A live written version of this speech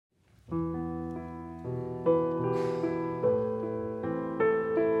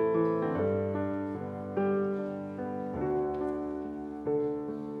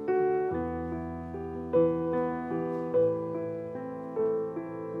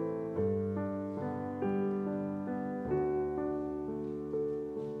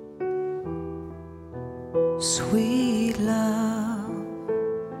Sweet love,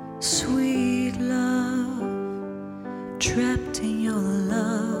 trapped in your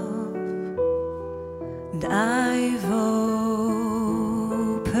love, and I've opened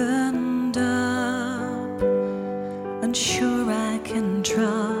up, unsure I can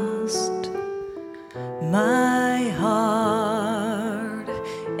trust my heart,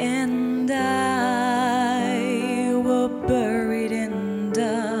 and I were buried in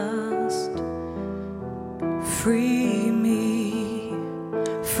dust. Free me,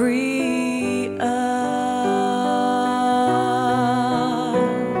 free us.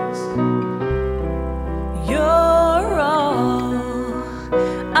 You're all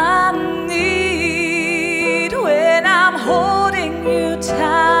I need when I'm holding you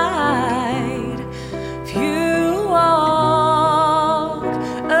tight. If you walk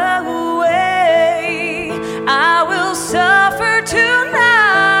away, I will suffer tonight.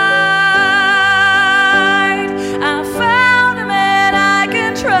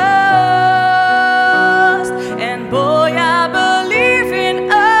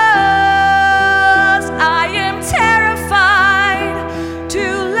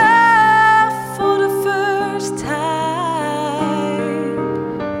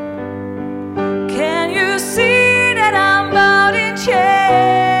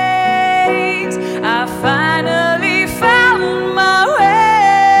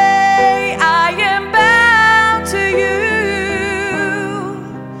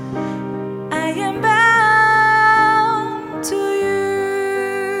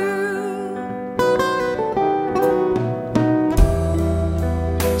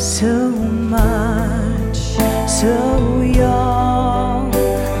 So much, so young,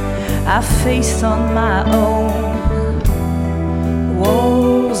 I faced on my own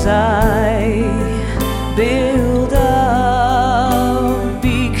walls I built up,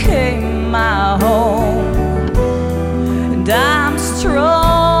 became my home, and I'm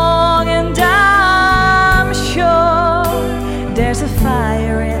strong and I'm sure there's a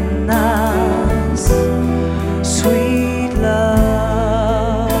fire in us.